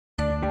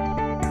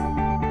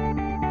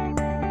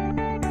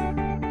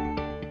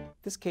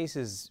This case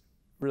is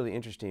really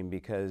interesting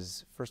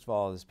because, first of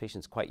all, this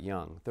patient's quite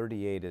young.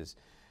 38 is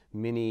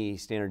many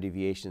standard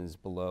deviations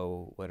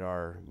below what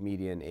our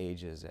median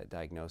age is at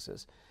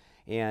diagnosis.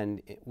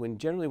 And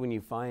generally when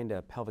you find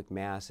a pelvic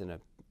mass in a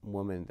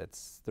woman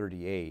that's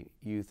 38,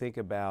 you think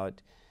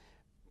about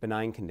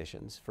benign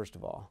conditions, first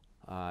of all.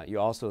 You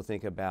also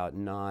think about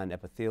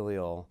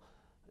non-epithelial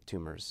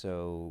tumors,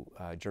 so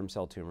germ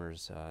cell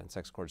tumors and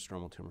sex cord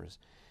stromal tumors.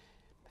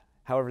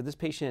 However, this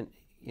patient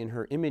in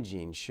her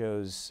imaging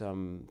shows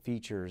some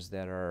features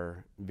that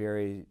are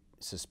very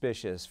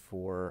suspicious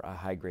for a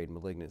high-grade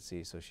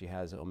malignancy. So she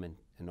has an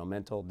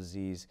omental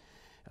disease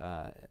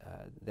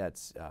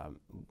that's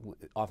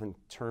often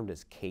termed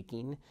as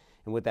caking.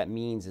 And what that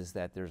means is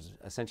that there's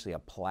essentially a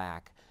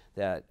plaque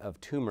of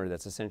tumor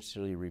that's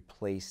essentially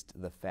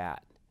replaced the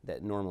fat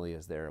that normally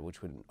is there,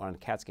 which would, on a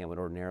CAT scan, would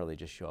ordinarily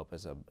just show up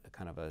as a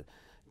kind of a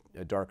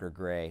darker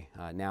gray.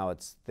 Now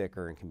it's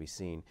thicker and can be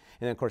seen. And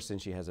then, of course, then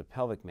she has a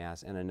pelvic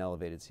mass and an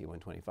elevated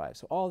C125.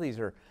 So all these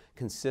are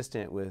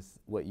consistent with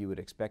what you would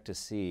expect to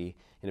see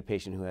in a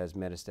patient who has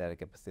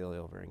metastatic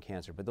epithelial ovarian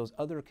cancer. But those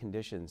other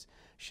conditions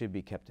should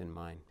be kept in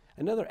mind.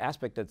 Another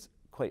aspect that's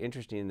quite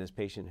interesting in this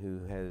patient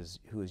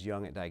who is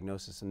young at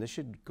diagnosis, and this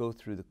should go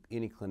through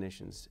any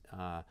clinician's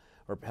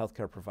or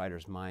healthcare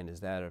provider's mind, is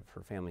that of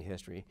her family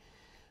history.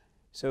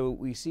 So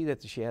we see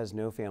that she has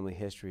no family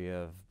history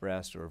of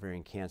breast or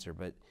ovarian cancer,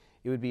 but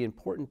it would be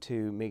important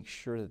to make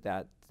sure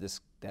that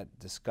that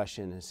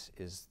discussion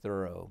is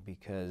thorough,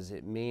 because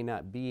it may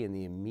not be in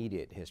the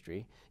immediate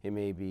history. It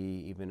may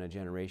be even a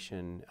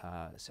generation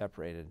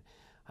separated.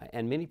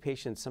 And many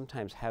patients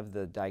sometimes have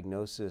the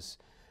diagnosis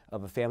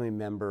of a family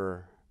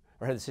member,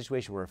 or have the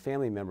situation where a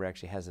family member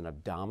actually has an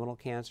abdominal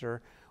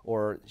cancer,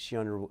 or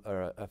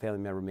a family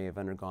member may have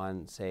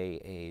undergone, say,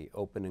 a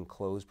open and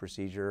closed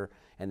procedure,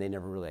 and they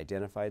never really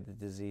identified the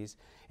disease.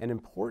 And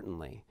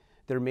importantly,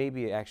 there may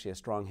be actually a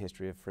strong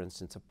history of, for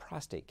instance, of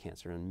prostate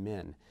cancer in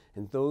men,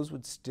 and those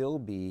would still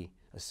be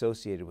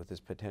associated with this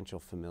potential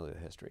familial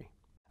history.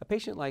 A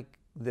patient like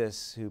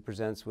this, who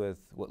presents with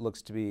what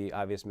looks to be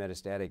obvious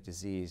metastatic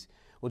disease,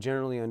 will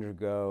generally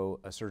undergo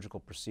a surgical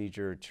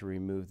procedure to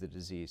remove the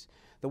disease.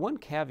 The one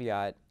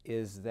caveat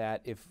is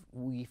that if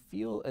we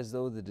feel as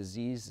though the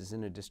disease is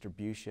in a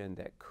distribution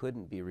that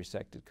couldn't be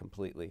resected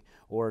completely,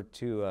 or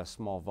to a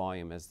small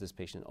volume, as this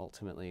patient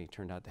ultimately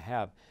turned out to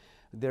have,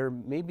 there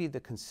may be the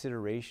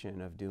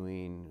consideration of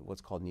doing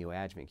what's called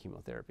neoadjuvant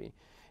chemotherapy.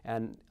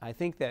 And I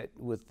think that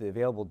with the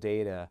available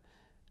data,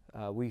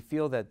 we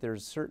feel that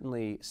there's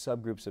certainly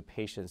subgroups of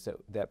patients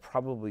that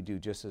probably do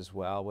just as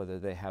well, whether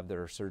they have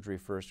their surgery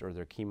first or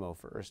their chemo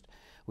first.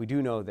 We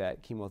do know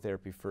that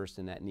chemotherapy first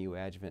in that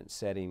neoadjuvant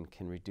setting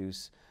can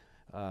reduce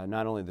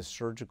not only the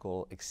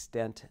surgical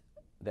extent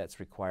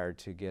that's required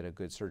to get a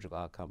good surgical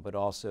outcome, but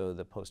also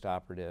the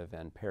postoperative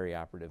and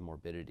perioperative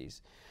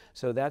morbidities.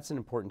 So that's an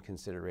important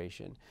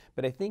consideration.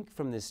 But I think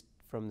from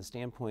the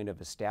standpoint of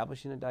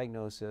establishing a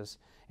diagnosis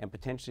and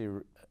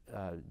potentially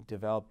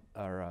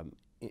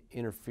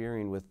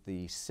interfering with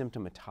the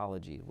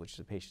symptomatology which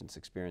the patient's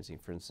experiencing,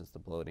 for instance, the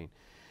bloating,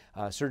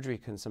 surgery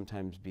can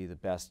sometimes be the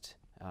best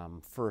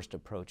first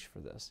approach for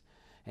this.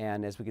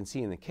 And as we can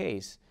see in the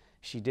case,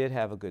 she did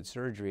have a good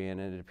surgery,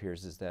 and it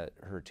appears as that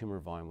her tumor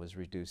volume was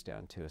reduced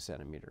down to 1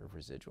 centimeter of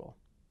residual.